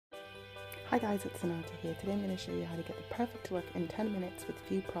Hi guys, it's Sonata here. Today I'm going to show you how to get the perfect look in 10 minutes with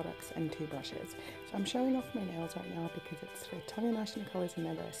few products and 2 brushes. So I'm showing off my nails right now because it's for Tonga National Colours and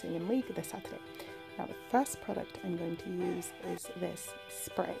they're versing in League this Saturday. Now the first product I'm going to use is this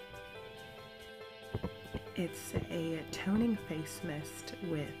spray. It's a toning face mist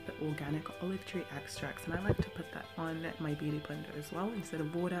with organic olive tree extracts, and I like to put that on my beauty blender as well instead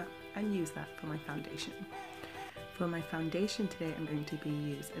of water and use that for my foundation. For my foundation today, I'm going to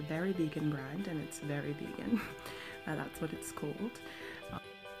use a Very Vegan brand, and it's Very Vegan. That's what it's called.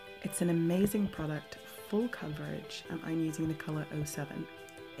 It's an amazing product, full coverage, and I'm using the color 07.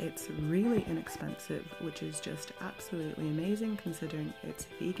 It's really inexpensive, which is just absolutely amazing considering it's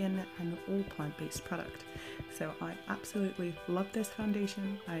vegan and all plant-based product. So I absolutely love this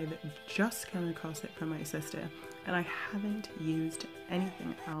foundation. I've just come across it from my sister, and I haven't used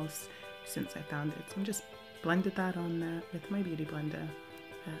anything else since I found it. So I'm just blended that on there with my beauty blender.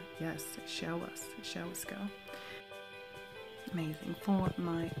 Yes, show us girl. Amazing. For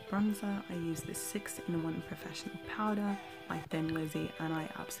my bronzer, I use this 6-in-1 professional powder, my Thin Lizzy, and I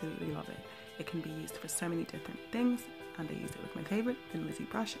absolutely love it. It can be used for so many different things, and I use it with my favorite Thin Lizzy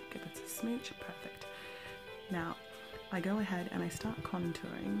brush. Give it a smooch, perfect. Now, I go ahead and I start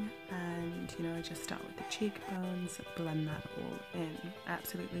contouring, and I just start with the cheekbones, blend that all in. I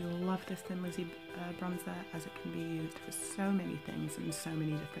absolutely love this Thin Lizzy bronzer as it can be used for so many things and so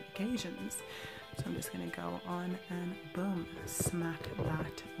many different occasions. So I'm just going to go on and boom, smack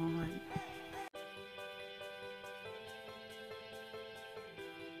that on.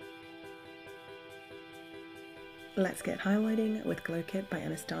 Let's get highlighting with Glow Kit by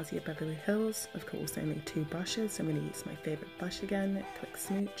Anastasia Beverly Hills. Of course, only 2 brushes, so I'm going to use my favorite brush again, Quick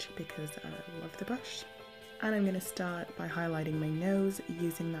Smooch, because I love the brush. And I'm going to start by highlighting my nose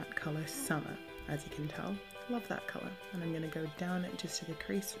using that color Summer, as you can tell. Love that color. And I'm going to go down just to the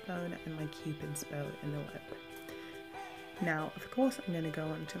crease bone and my cupid's bow in the lip. Now, of course, I'm going to go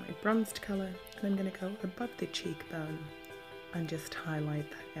on to my bronzed color, and I'm going to go above the cheekbone and just highlight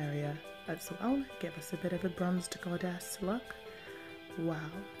that area as well. Give us a bit of a bronzed goddess look. Wow,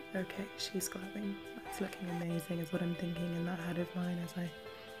 okay, she's glowing. That's looking amazing is what I'm thinking in that head of mine as I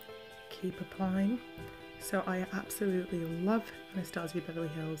keep applying. So I absolutely love Anastasia Beverly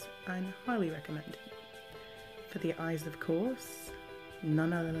Hills and highly recommend it. For the eyes, of course,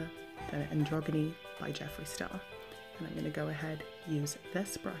 none other than Androgyny by Jeffree Star. And I'm going to go ahead use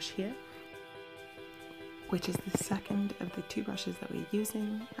this brush here, which is the second of the 2 brushes that we're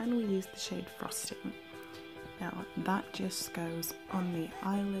using, and we use the shade Frosting. Now that just goes on the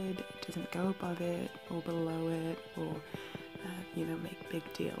eyelid, it doesn't go above it or below it or make a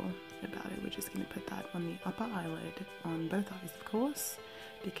big deal about it. We're just going to put that on the upper eyelid on both eyes, of course,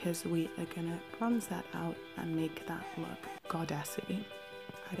 because we are going to bronze that out and make that look goddessy.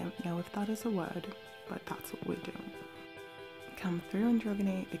 I don't know if that is a word, but that's what we're doing. Come through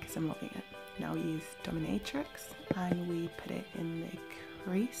Androgyny because I'm loving it. Now we use Dominatrix and we put it in the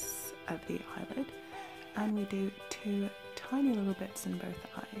crease of the eyelid, and we do 2 tiny little bits in both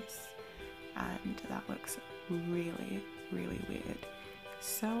eyes, and that looks really, really weird.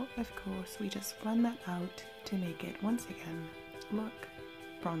 So of course we just blend that out to make it once again look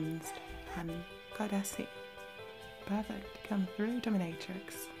bronzed and goddessy. Perfect. Come through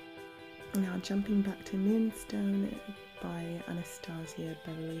Dominatrix. Now jumping back to Moonstone by Anastasia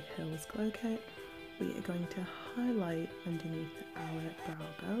Beverly Hills Glow Kit, we are going to highlight underneath our brow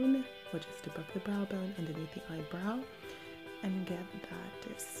bone, or just above the brow bone underneath the eyebrow, and get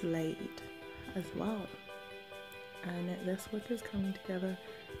that slayed as well. And this look is coming together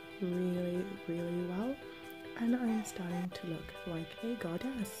really, really well, and I'm starting to look like a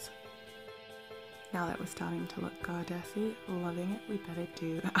goddess. Now that we're starting to look goddessy, loving it, we better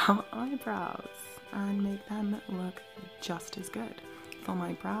do our eyebrows and make them look just as good. For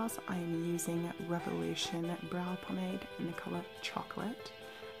my brows, I am using Revolution Brow Pomade in the color Chocolate,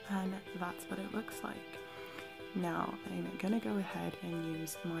 and that's what it looks like. Now I'm going to go ahead and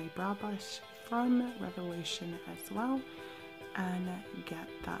use my brow brush from Revolution as well and get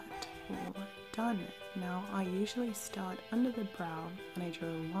that all done. Now I usually start under the brow and I draw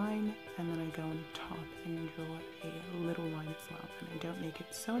a line, and then I go on top and draw a little line as well, and I don't make it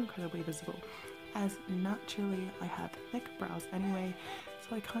so incredibly visible as naturally I have thick brows anyway,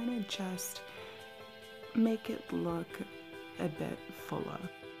 so I kind of just make it look a bit fuller.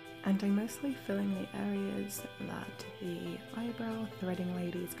 And I'm mostly filling the areas that the eyebrow threading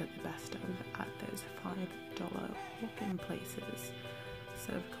ladies get the best of at those $5 walk-in places.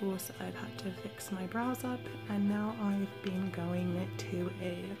 So of course I've had to fix my brows up, and now I've been going to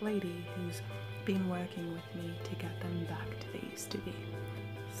a lady who's been working with me to get them back to they used to be.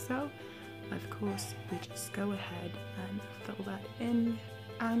 So of course, we just go ahead and fill that in,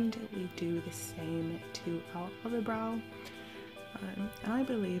 and we do the same to our other brow. And I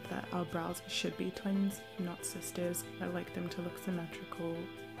believe that our brows should be twins, not sisters. I like them to look symmetrical,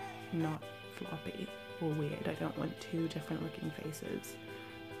 not floppy or weird. I don't want two different looking faces.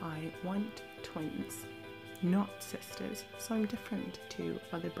 I want twins, not sisters, so I'm different to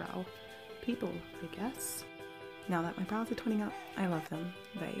other brow people, I guess. Now that my brows are twinning up, I love them.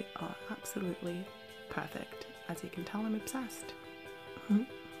 They are absolutely perfect. As you can tell, I'm obsessed.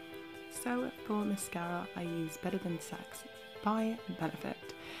 So for mascara, I use Better Than Sex by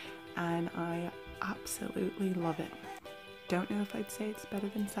Benefit, and I absolutely love it. Don't know if I'd say it's better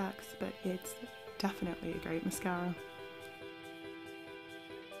than Sex, but it's definitely a great mascara.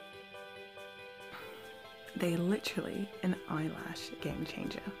 They literally an eyelash game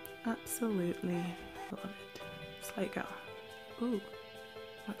changer. Absolutely love it. It's like, ooh,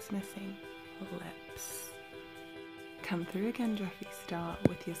 what's missing? Lips. Come through again, Jeffree Star,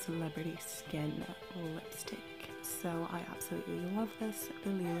 with your Celebrity Skin lipstick. So I absolutely love this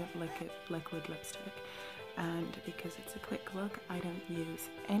Velour liquid lipstick, and because it's a quick look, I don't use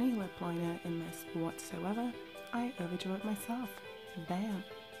any lip liner in this whatsoever. I overdo it myself. Bam!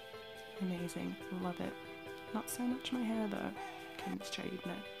 Amazing, love it. Not so much my hair though, couldn't straighten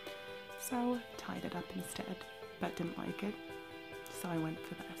it. So tied it up instead, but didn't like it, so I went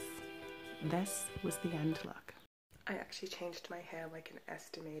for this. This was the end look. I actually changed my hair like an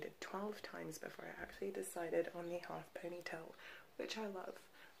estimated 12 times before I actually decided on the half ponytail, which I love.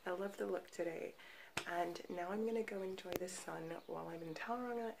 I love the look today, and now I'm going to go enjoy the sun while I'm in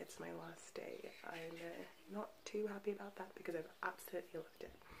Tauranga. It's my last day. I'm not too happy about that because I've absolutely loved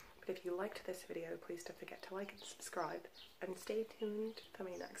it. But if you liked this video, please don't forget to like and subscribe, and stay tuned for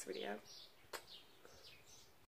my next video.